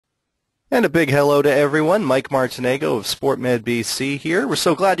And a big hello to everyone. Mike Martinego of SportMedBC here. We're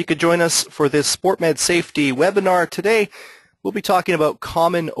so glad you could join us for this SportMed Safety Webinar. Today, we'll be talking about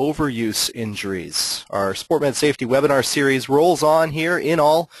common overuse injuries. Our SportMed Safety Webinar series rolls on here. In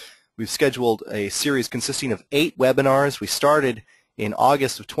all, we've scheduled a series consisting of 8 webinars. We started in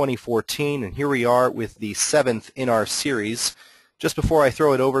August of 2014, and here we are with the 7th in our series. Just before I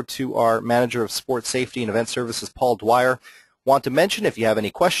throw it over to our Manager of Sport Safety and Event Services, Paul Dwyer, want to mention if you have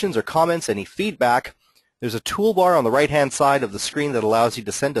any questions or comments, any feedback, there's a toolbar on the right-hand side of the screen that allows you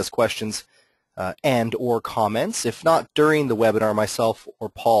to send us questions and or comments. If not during the webinar, myself or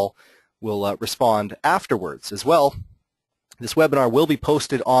Paul will respond afterwards as well. This webinar will be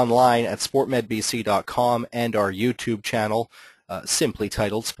posted online at sportmedbc.com and our YouTube channel, simply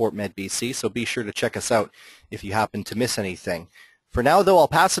titled SportMedBC, so be sure to check us out if you happen to miss anything. For now, though, I'll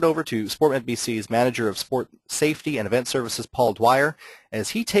pass it over to SportMedBC's Manager of Sport Safety and Event Services, Paul Dwyer, as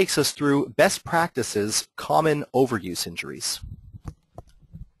he takes us through best practices, common overuse injuries.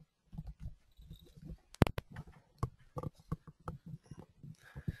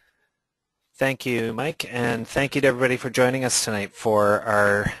 Thank you, Mike, and thank you to everybody for joining us tonight for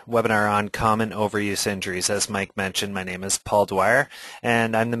our webinar on common overuse injuries. As Mike mentioned, my name is Paul Dwyer,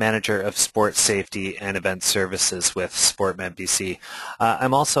 and I'm the Manager of Sport Safety and Event Services with SportMedBC.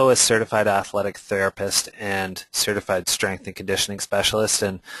 I'm also a certified athletic therapist and certified strength and conditioning specialist,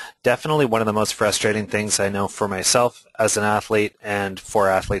 and definitely one of the most frustrating things I know for myself as an athlete and for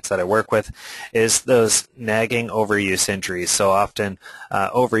athletes that I work with is those nagging overuse injuries. So often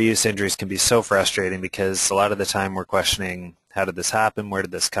overuse injuries can be so frustrating because a lot of the time we're questioning, how did this happen, where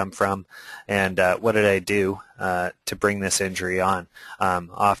did this come from, and what did I do to bring this injury on.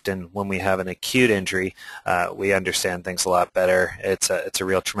 Often when we have an acute injury, we understand things a lot better. It's a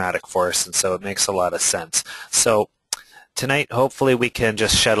real traumatic force, and so it makes a lot of sense. So tonight, hopefully we can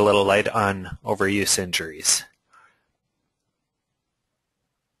just shed a little light on overuse injuries.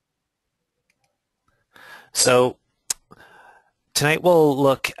 So tonight we'll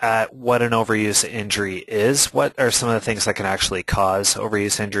look at what an overuse injury is, what are some of the things that can actually cause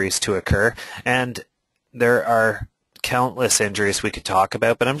overuse injuries to occur, and there are countless injuries we could talk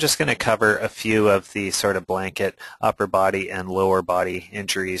about, but I'm just going to cover a few of the sort of blanket upper body and lower body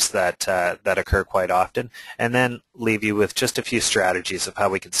injuries that occur quite often, and then leave you with just a few strategies of how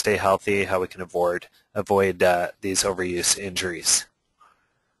we can stay healthy, how we can avoid these overuse injuries.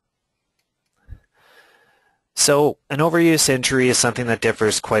 So an overuse injury is something that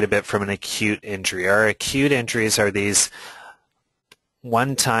differs quite a bit from an acute injury. Our acute injuries are these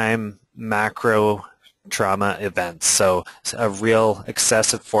one-time macro trauma events, so a real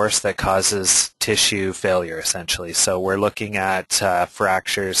excessive force that causes tissue failure, essentially. So we're looking at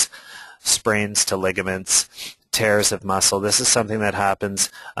fractures, sprains to ligaments, tears of muscle. This is something that happens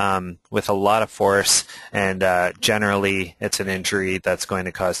with a lot of force, and generally it's an injury that's going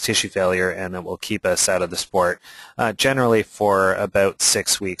to cause tissue failure and it will keep us out of the sport generally for about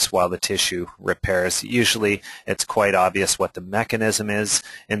 6 weeks while the tissue repairs. Usually it's quite obvious what the mechanism is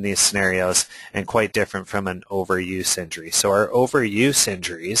in these scenarios and quite different from an overuse injury. So our overuse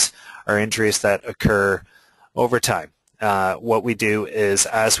injuries are injuries that occur over time. What we do is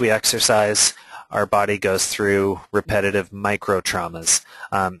as we exercise, our body goes through repetitive micro-traumas,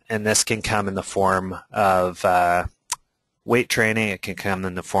 and this can come in the form of weight training, it can come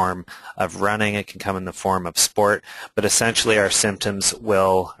in the form of running, it can come in the form of sport, but essentially our symptoms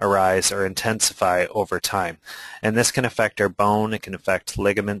will arise or intensify over time. And this can affect our bone, it can affect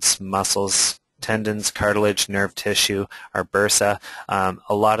ligaments, muscles, tendons, cartilage, nerve tissue, our bursa.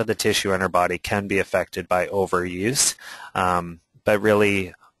 A lot of the tissue in our body can be affected by overuse, but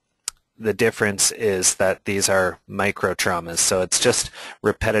really the difference is that these are micro-traumas, so it's just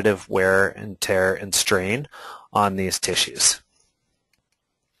repetitive wear and tear and strain on these tissues.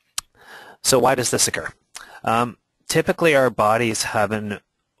 So why does this occur? Typically our bodies have an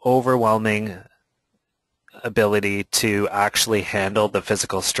overwhelming ability to actually handle the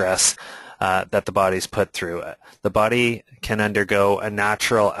physical stress that the body's put through. The body can undergo a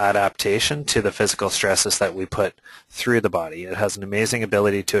natural adaptation to the physical stresses that we put through the body. It has an amazing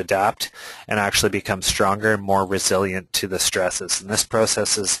ability to adapt and actually become stronger and more resilient to the stresses. And this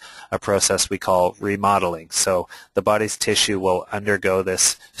process is a process we call remodeling. So the body's tissue will undergo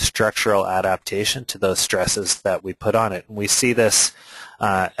this structural adaptation to those stresses that we put on it. And we see this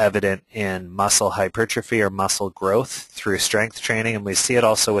evident in muscle hypertrophy or muscle growth through strength training, and we see it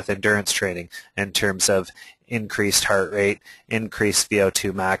also with endurance training in terms of increased heart rate, increased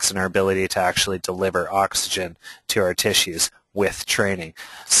VO2 max, and our ability to actually deliver oxygen to our tissues with training.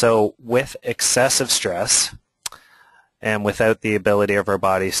 So with excessive stress, And without the ability of our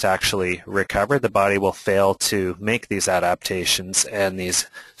bodies to actually recover, the body will fail to make these adaptations and these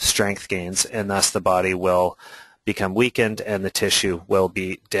strength gains, and thus the body will become weakened and the tissue will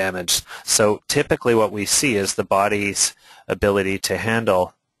be damaged. So typically what we see is the body's ability to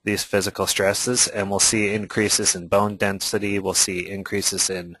handle these physical stresses, and we'll see increases in bone density, we'll see increases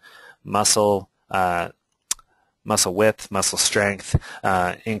in muscle width, muscle strength,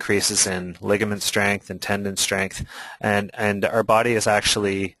 increases in ligament strength and tendon strength, and our body is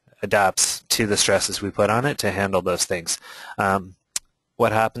actually adapts to the stresses we put on it to handle those things.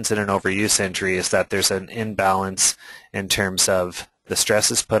 What happens in an overuse injury is that there's an imbalance in terms of the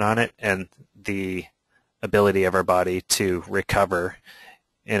stresses put on it and the ability of our body to recover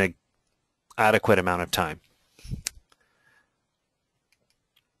in an adequate amount of time.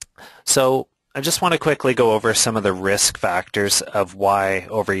 So I just want to quickly go over some of the risk factors of why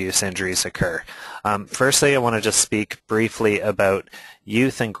overuse injuries occur. Firstly, I want to just speak briefly about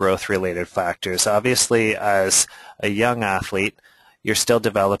youth and growth-related factors. Obviously, as a young athlete, you're still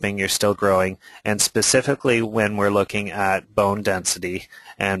developing, you're still growing, and specifically when we're looking at bone density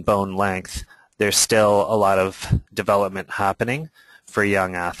and bone length, there's still a lot of development happening for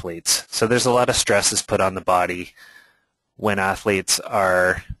young athletes. So there's a lot of stresses put on the body when athletes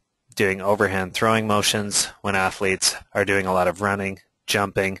are doing overhand throwing motions, when athletes are doing a lot of running,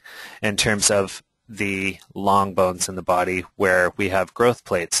 jumping, in terms of the long bones in the body where we have growth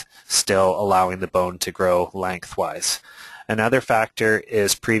plates still allowing the bone to grow lengthwise. Another factor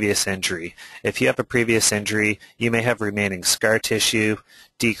is previous injury. If you have a previous injury, you may have remaining scar tissue,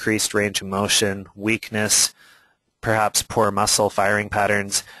 decreased range of motion, weakness, perhaps poor muscle firing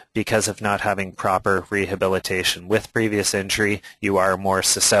patterns because of not having proper rehabilitation. With previous injury, you are more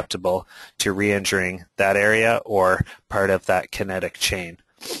susceptible to re-injuring that area or part of that kinetic chain.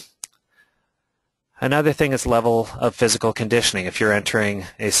 Another thing is level of physical conditioning. If you're entering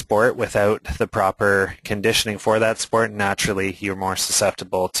a sport without the proper conditioning for that sport, naturally you're more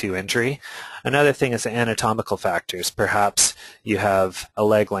susceptible to injury. Another thing is anatomical factors. Perhaps you have a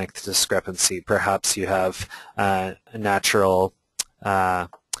leg length discrepancy. Perhaps you have a natural more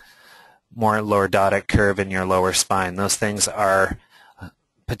lordotic curve in your lower spine. Those things are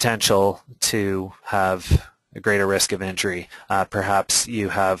potential to have a greater risk of injury. Perhaps you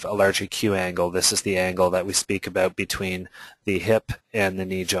have a large Q angle. This is the angle that we speak about between the hip and the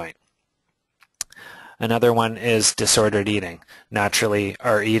knee joint. Another one is disordered eating. Naturally,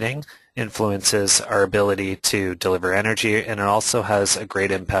 our eating influences our ability to deliver energy, and it also has a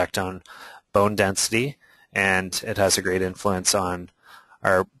great impact on bone density, and it has a great influence on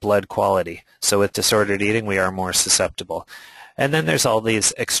our blood quality. So with disordered eating, we are more susceptible. And then there's all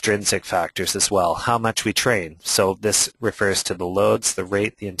these extrinsic factors as well, how much we train. So this refers to the loads, the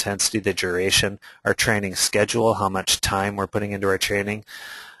rate, the intensity, the duration, our training schedule, how much time we're putting into our training.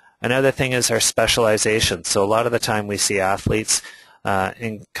 Another thing is our specialization. So a lot of the time we see athletes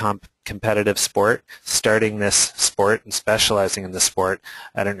in competitive sport starting this sport and specializing in the sport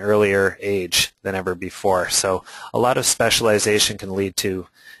at an earlier age than ever before. So a lot of specialization can lead to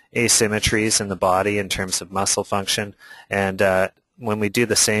asymmetries in the body in terms of muscle function, and when we do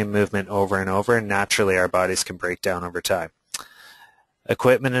the same movement over and over, naturally our bodies can break down over time.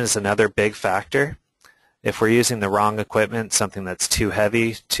 Equipment is another big factor. If we're using the wrong equipment, something that's too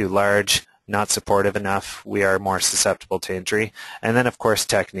heavy, too large, not supportive enough, we are more susceptible to injury. And then of course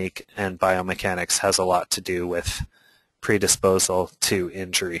technique and biomechanics has a lot to do with predisposal to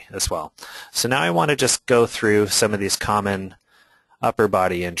injury as well. So now I want to just go through some of these common upper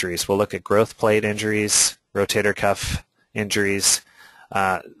body injuries. We'll look at growth plate injuries, rotator cuff injuries,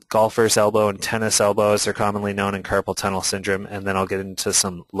 golfer's elbow and tennis elbow, as they're commonly known, in carpal tunnel syndrome, and then I'll get into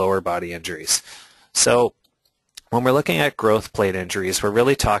some lower body injuries. So when we're looking at growth plate injuries, we're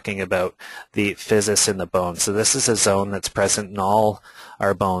really talking about the physis in the bone. So this is a zone that's present in all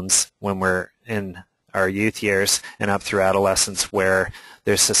our bones when we're in our youth years and up through adolescence, where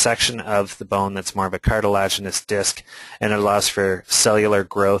there's a section of the bone that's more of a cartilaginous disc, and it allows for cellular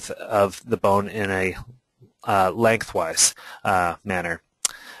growth of the bone in a lengthwise manner.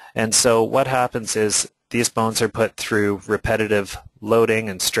 And so what happens is these bones are put through repetitive loading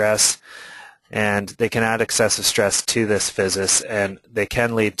and stress, and they can add excessive stress to this physis, and they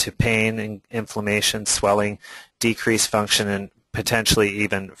can lead to pain and inflammation, swelling, decreased function, and potentially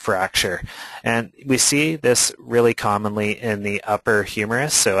even fracture. And we see this really commonly in the upper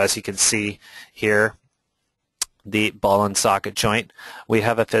humerus. So as you can see here, the ball and socket joint, we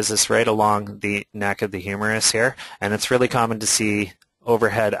have a physis right along the neck of the humerus here, and it's really common to see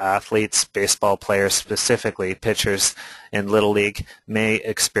overhead athletes, baseball players specifically, pitchers in Little League, may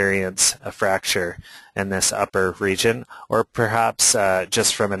experience a fracture in this upper region, or perhaps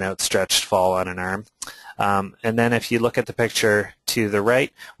just from an outstretched fall on an arm. And then if you look at the picture to the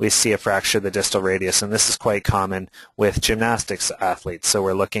right, we see a fracture of the distal radius, and this is quite common with gymnastics athletes. So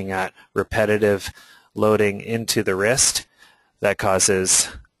we're looking at repetitive loading into the wrist that causes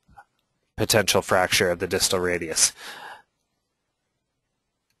potential fracture of the distal radius.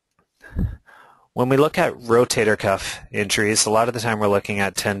 When we look at rotator cuff injuries, a lot of the time we're looking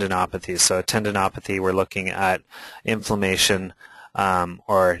at tendinopathies. So a tendinopathy, we're looking at inflammation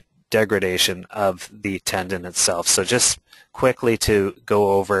or degradation of the tendon itself. So just quickly to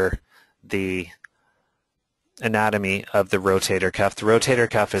go over the anatomy of the rotator cuff. The rotator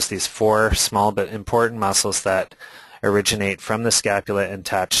cuff is these four small but important muscles that originate from the scapula and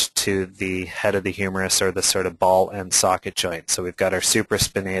attach to the head of the humerus, or the sort of ball and socket joint. So we've got our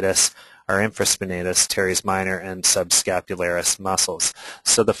supraspinatus, our infraspinatus, teres minor, and subscapularis muscles.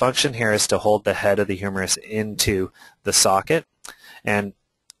 So the function here is to hold the head of the humerus into the socket, and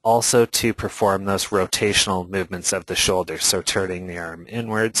also to perform those rotational movements of the shoulder, so turning the arm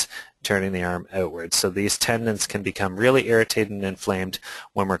inwards, turning the arm outwards. So these tendons can become really irritated and inflamed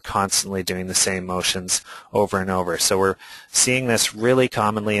when we're constantly doing the same motions over and over. So we're seeing this really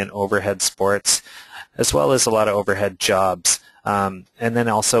commonly in overhead sports, as well as a lot of overhead jobs. And then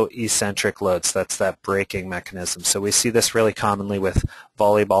also eccentric loads, that's that braking mechanism. So we see this really commonly with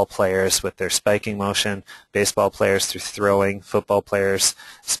volleyball players with their spiking motion, baseball players through throwing, football players,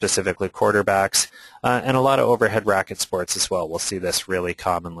 specifically quarterbacks, and a lot of overhead racket sports as well. We'll see this really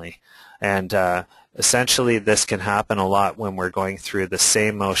commonly. And essentially this can happen a lot when we're going through the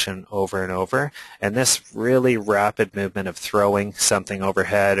same motion over and over, and this really rapid movement of throwing something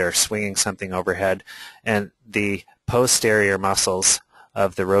overhead or swinging something overhead, and the posterior muscles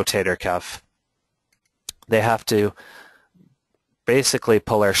of the rotator cuff, they have to basically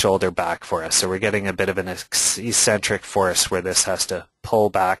pull our shoulder back for us. So we're getting a bit of an eccentric force where this has to pull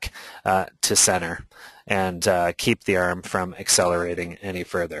back to center and keep the arm from accelerating any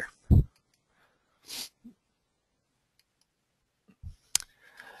further.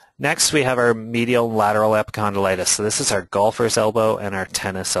 Next, we have our medial and lateral epicondylitis. So this is our golfer's elbow and our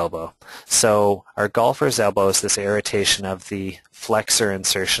tennis elbow. So our golfer's elbow is this irritation of the flexor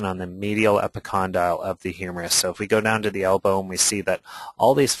insertion on the medial epicondyle of the humerus. So if we go down to the elbow and we see that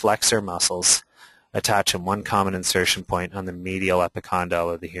all these flexor muscles attach in one common insertion point on the medial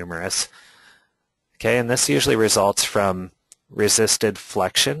epicondyle of the humerus. Okay, and this usually results from resisted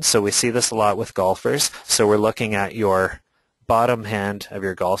flexion. So we see this a lot with golfers. So we're looking at your bottom hand of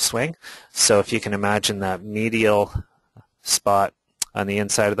your golf swing. So if you can imagine that medial spot on the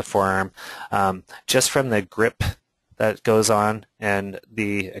inside of the forearm, just from the grip that goes on and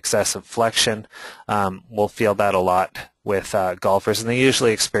the excessive flexion, we'll feel that a lot with golfers, and they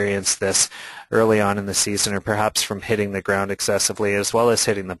usually experience this early on in the season, or perhaps from hitting the ground excessively as well as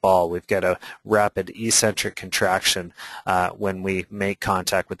hitting the ball. We've got a rapid eccentric contraction when we make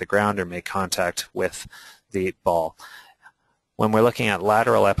contact with the ground or make contact with the ball. When we're looking at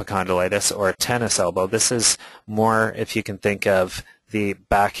lateral epicondylitis or tennis elbow, this is more, if you can think of the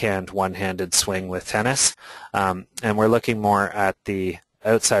backhand one-handed swing with tennis, and we're looking more at the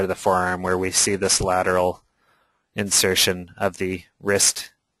outside of the forearm where we see this lateral insertion of the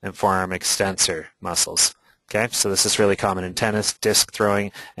wrist and forearm extensor muscles. Okay, so this is really common in tennis, disc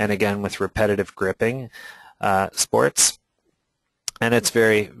throwing, and again with repetitive gripping sports, and it's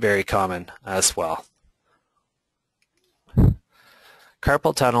very, very common as well.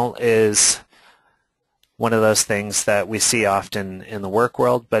 Carpal tunnel is one of those things that we see often in the work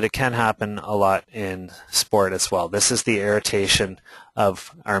world, but it can happen a lot in sport as well. This is the irritation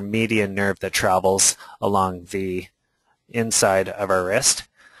of our median nerve that travels along the inside of our wrist,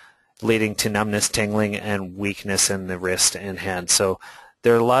 leading to numbness, tingling, and weakness in the wrist and hand. So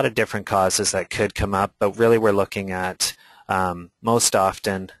there are a lot of different causes that could come up, but really we're looking at most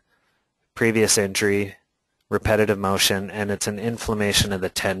often previous injury, repetitive motion, and it's an inflammation of the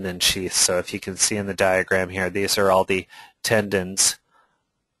tendon sheath. So if you can see in the diagram here, these are all the tendons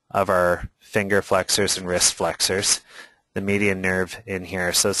of our finger flexors and wrist flexors, the median nerve in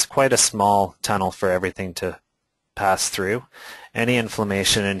here. So it's quite a small tunnel for everything to pass through. Any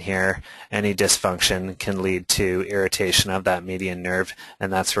inflammation in here, any dysfunction can lead to irritation of that median nerve,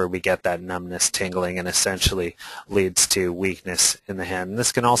 and that's where we get that numbness, tingling, and essentially leads to weakness in the hand. And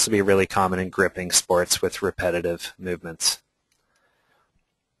this can also be really common in gripping sports with repetitive movements.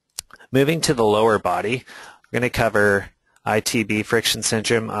 Moving to the lower body, we're going to cover ITB friction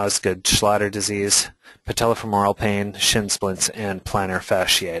syndrome, Osgood-Schlatter disease, patellofemoral pain, shin splints, and plantar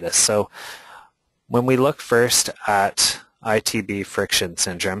fasciitis. So when we look first at ITB friction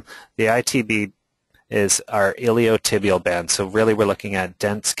syndrome, the ITB is our iliotibial band. So really we're looking at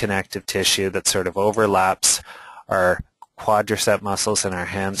dense connective tissue that sort of overlaps our quadricep muscles and our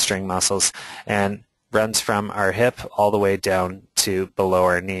hamstring muscles and runs from our hip all the way down to below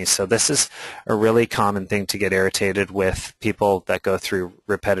our knee. So this is a really common thing to get irritated with people that go through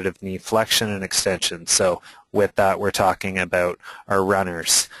repetitive knee flexion and extension. So with that, we're talking about our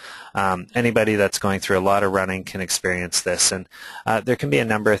runners. Anybody that's going through a lot of running can experience this, and there can be a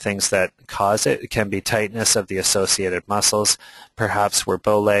number of things that cause it. It can be tightness of the associated muscles. Perhaps we're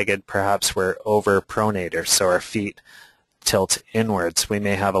bow-legged, perhaps we're over-pronator, so our feet tilt inwards. We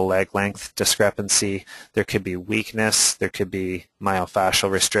may have a leg length discrepancy. There could be weakness. There could be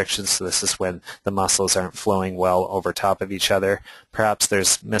myofascial restrictions. So this is when the muscles aren't flowing well over top of each other. Perhaps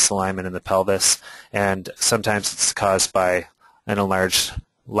there's misalignment in the pelvis, and sometimes it's caused by an enlarged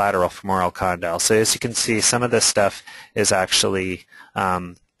lateral femoral condyle. So as you can see, some of this stuff is actually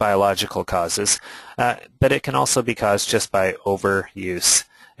biological causes, but it can also be caused just by overuse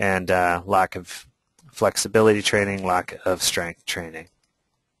and lack of flexibility training, lack of strength training.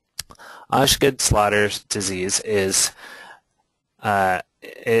 Osgood-Schlatter disease is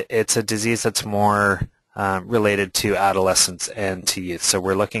it's a disease that's more related to adolescents and to youth. So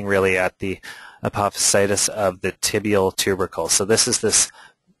we're looking really at the apophysitis of the tibial tubercle. So this is this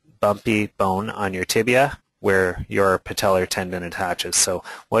bumpy bone on your tibia where your patellar tendon attaches. So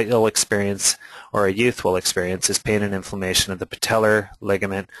what you'll experience, or a youth will experience, is pain and inflammation of the patellar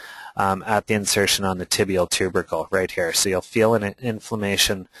ligament at the insertion on the tibial tubercle right here. So you'll feel an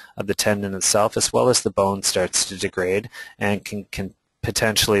inflammation of the tendon itself, as well as the bone starts to degrade and can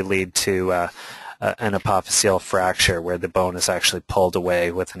potentially lead to an apophyseal fracture where the bone is actually pulled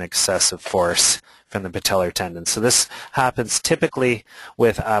away with an excessive force from the patellar tendon. So this happens typically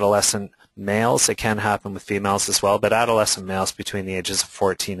with adolescent males. It can happen with females as well, but adolescent males between the ages of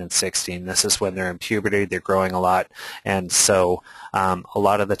 14 and 16, this is when they're in puberty, they're growing a lot, and so a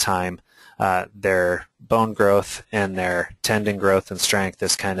lot of the time their bone growth and their tendon growth and strength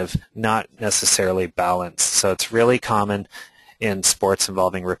is kind of not necessarily balanced. So it's really common in sports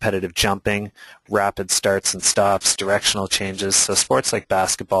involving repetitive jumping, rapid starts and stops, directional changes. So sports like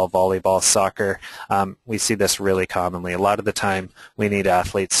basketball, volleyball, soccer, we see this really commonly. A lot of the time we need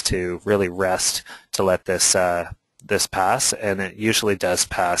athletes to really rest to let this pass, and it usually does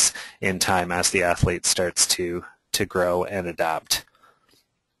pass in time as the athlete starts to grow and adapt.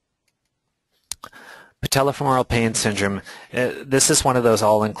 Patellofemoral pain syndrome, this is one of those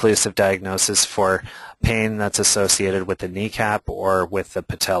all-inclusive diagnoses for pain that's associated with the kneecap or with the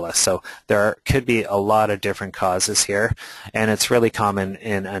patella. So there could be a lot of different causes here, and it's really common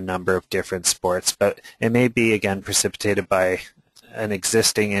in a number of different sports, but it may be, again, precipitated by an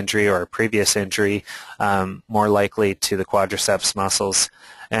existing injury or a previous injury, more likely to the quadriceps muscles,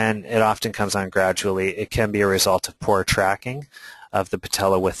 and it often comes on gradually. It can be a result of poor tracking of the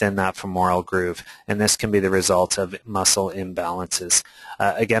patella within that femoral groove, and this can be the result of muscle imbalances.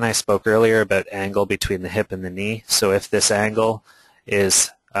 Again, I spoke earlier about angle between the hip and the knee, so if this angle is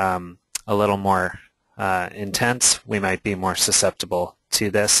a little more intense, we might be more susceptible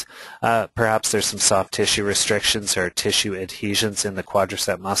to this. Perhaps there's some soft tissue restrictions or tissue adhesions in the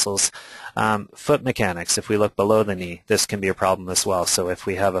quadricep muscles. Foot mechanics, if we look below the knee, this can be a problem as well. So if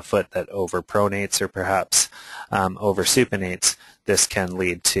we have a foot that overpronates or perhaps oversupinates, this can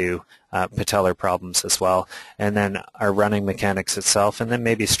lead to patellar problems as well. And then our running mechanics itself, and then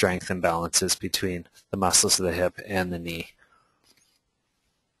maybe strength imbalances between the muscles of the hip and the knee.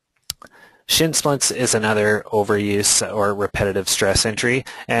 Shin splints is another overuse or repetitive stress injury,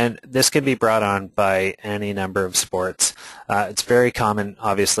 and this can be brought on by any number of sports. It's very common,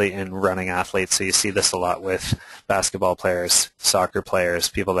 obviously, in running athletes, so you see this a lot with basketball players, soccer players,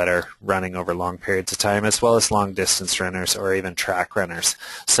 people that are running over long periods of time, as well as long-distance runners or even track runners.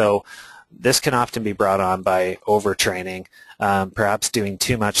 So this can often be brought on by overtraining, perhaps doing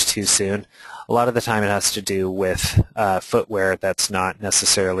too much too soon. A lot of the time it has to do with footwear that's not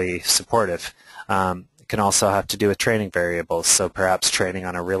necessarily supportive. It can also have to do with training variables, so perhaps training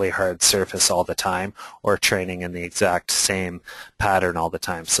on a really hard surface all the time or training in the exact same pattern all the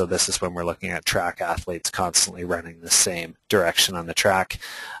time. So this is when we're looking at track athletes constantly running the same direction on the track.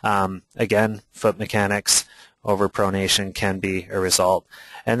 Again, foot mechanics, overpronation can be a result.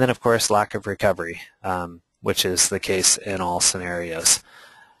 And then, of course, lack of recovery, which is the case in all scenarios.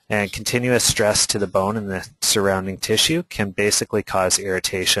 And continuous stress to the bone and the surrounding tissue can basically cause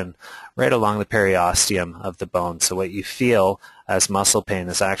irritation right along the periosteum of the bone. So what you feel as muscle pain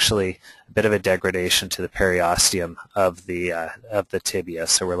is actually a bit of a degradation to the periosteum of the tibia.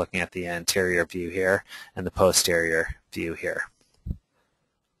 So we're looking at the anterior view here and the posterior view here.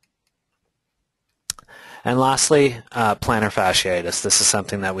 And lastly, plantar fasciitis. This is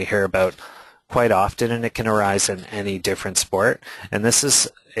something that we hear about quite often, and it can arise in any different sport. And this is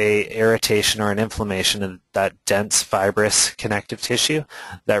a irritation or an inflammation of that dense fibrous connective tissue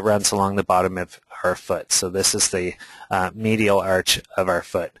that runs along the bottom of our foot. So this is the medial arch of our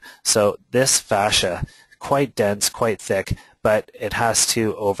foot. So this fascia, quite dense, quite thick, but it has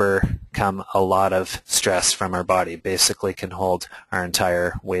to overcome a lot of stress from our body. Basically can hold our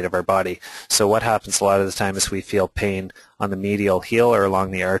entire weight of our body. So what happens a lot of the time is we feel pain on the medial heel or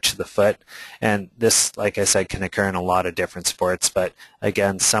along the arch of the foot. And this, like I said, can occur in a lot of different sports. But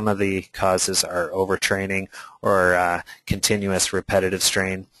again, some of the causes are overtraining or continuous repetitive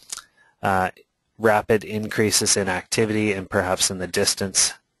strain, rapid increases in activity and perhaps in the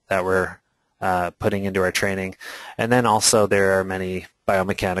distance that we're putting into our training. And then also there are many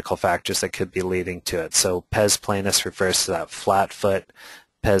biomechanical factors that could be leading to it. So pes planus refers to that flat foot,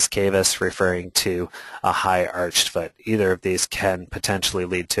 pes cavus referring to a high arched foot. Either of these can potentially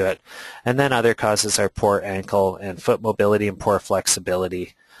lead to it. And then other causes are poor ankle and foot mobility and poor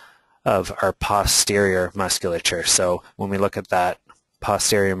flexibility of our posterior musculature. So when we look at that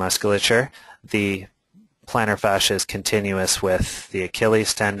posterior musculature, the plantar fascia is continuous with the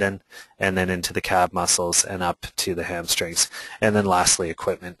Achilles tendon and then into the calf muscles and up to the hamstrings. And then lastly,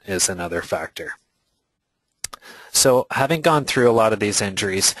 equipment is another factor. So having gone through a lot of these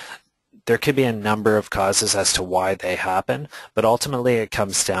injuries, there could be a number of causes as to why they happen, but ultimately it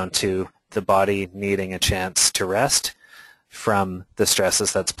comes down to the body needing a chance to rest from the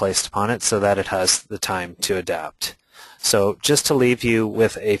stresses that's placed upon it so that it has the time to adapt. So just to leave you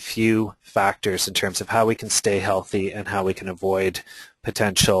with a few factors in terms of how we can stay healthy and how we can avoid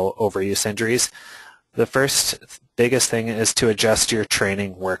potential overuse injuries. The first biggest thing is to adjust your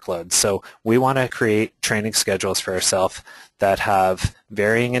training workload. So we want to create training schedules for ourselves that have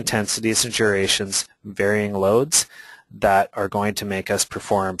varying intensities and durations, varying loads that are going to make us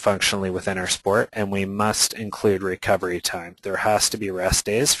perform functionally within our sport, and we must include recovery time. There has to be rest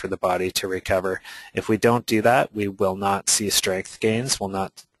days for the body to recover. If we don't do that, we will not see strength gains,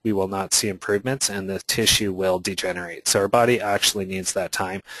 we will not see improvements, and the tissue will degenerate. So our body actually needs that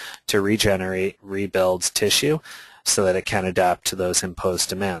time to regenerate, rebuild tissue so that it can adapt to those imposed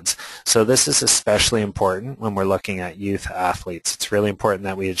demands. So this is especially important when we're looking at youth athletes. It's really important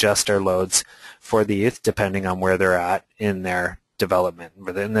that we adjust our loads for the youth depending on where they're at in their development.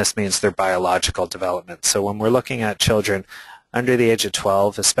 And this means their biological development. So when we're looking at children under the age of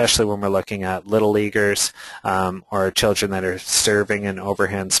 12, especially when we're looking at little leaguers or children that are serving in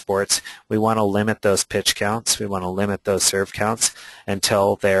overhand sports, we want to limit those pitch counts, we want to limit those serve counts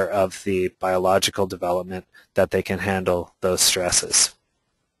until they're of the biological development that they can handle those stresses.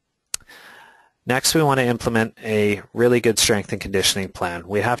 Next, we want to implement a really good strength and conditioning plan.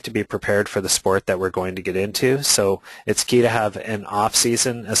 We have to be prepared for the sport that we're going to get into, so it's key to have an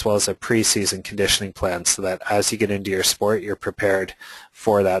off-season as well as a pre-season conditioning plan so that as you get into your sport, you're prepared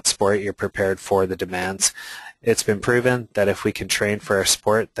for that sport, you're prepared for the demands. It's been proven that if we can train for our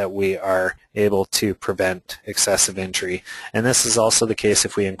sport that we are able to prevent excessive injury. And this is also the case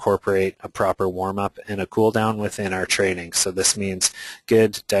if we incorporate a proper warm-up and a cool-down within our training. So this means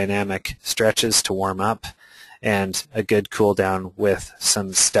good dynamic stretches to warm up and a good cool-down with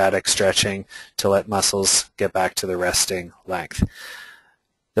some static stretching to let muscles get back to the resting length.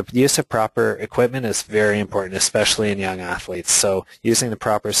 The use of proper equipment is very important, especially in young athletes. So using the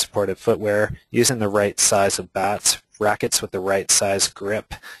proper supportive footwear, using the right size of bats, rackets with the right size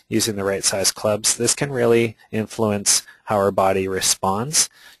grip, using the right size clubs, this can really influence how our body responds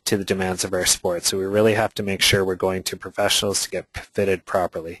to the demands of our sport. So we really have to make sure we're going to professionals to get fitted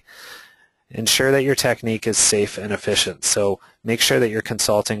properly. Ensure that your technique is safe and efficient. So make sure that you're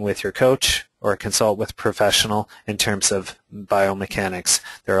consulting with your coach or consult with a professional in terms of biomechanics.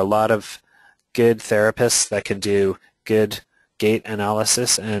 There are a lot of good therapists that can do good gait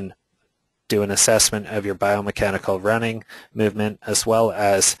analysis and do an assessment of your biomechanical running movement as well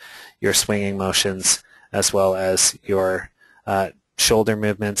as your swinging motions as well as your shoulder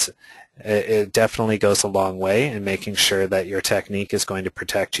movements. It definitely goes a long way in making sure that your technique is going to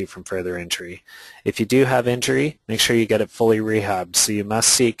protect you from further injury. If you do have injury, make sure you get it fully rehabbed. So you must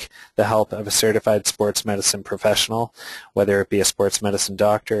seek the help of a certified sports medicine professional, whether it be a sports medicine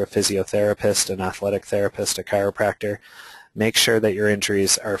doctor, a physiotherapist, an athletic therapist, a chiropractor. Make sure that your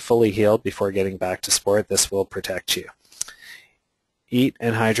injuries are fully healed before getting back to sport. This will protect you. Eat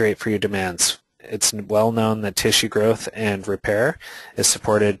and hydrate for your demands. It's well known that tissue growth and repair is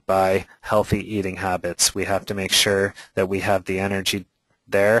supported by healthy eating habits. We have to make sure that we have the energy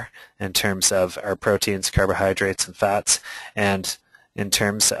there in terms of our proteins, carbohydrates, and fats, and in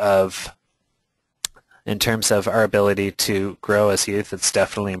terms of our ability to grow as youth, it's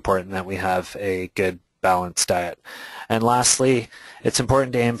definitely important that we have a good balanced diet. And lastly, it's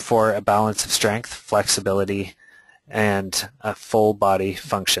important to aim for a balance of strength, flexibility, and a full body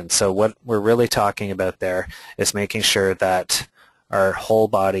function. So what we're really talking about there is making sure that our whole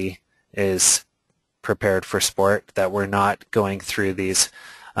body is prepared for sport, that we're not going through these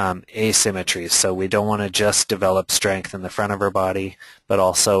asymmetries. So we don't want to just develop strength in the front of our body, but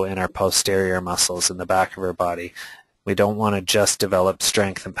also in our posterior muscles in the back of our body. We don't want to just develop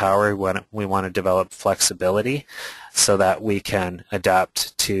strength and power. We want to develop flexibility so that we can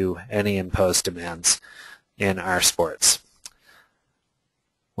adapt to any imposed demands in our sports.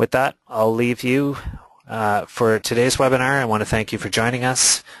 With that, I'll leave you for today's webinar. I want to thank you for joining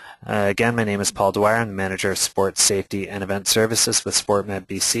us. Again, my name is Paul Dwyer. I'm the Manager of Sports Safety and Event Services with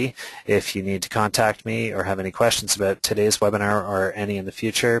SportMedBC. If you need to contact me or have any questions about today's webinar or any in the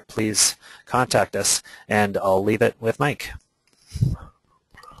future, please contact us, and I'll leave it with Mike.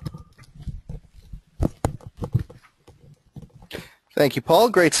 Thank you, Paul.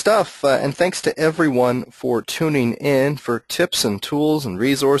 Great stuff. And thanks to everyone for tuning in. For tips and tools and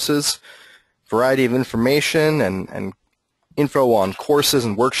resources, variety of information and info on courses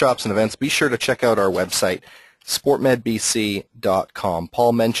and workshops and events, be sure to check out our website, SportMedBC.com.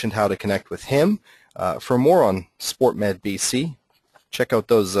 Paul mentioned how to connect with him. For more on SportMedBC, check out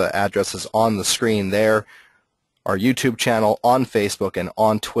those addresses on the screen there. Our YouTube channel, on Facebook, and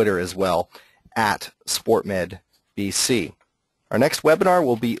on Twitter as well, at SportMedBC. Our next webinar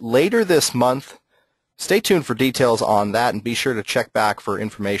will be later this month. Stay tuned for details on that, and be sure to check back for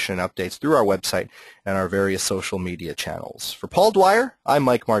information and updates through our website and our various social media channels. For Paul Dwyer, I'm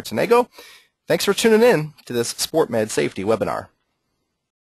Mike Martinego. Thanks for tuning in to this SportMed Safety Webinar.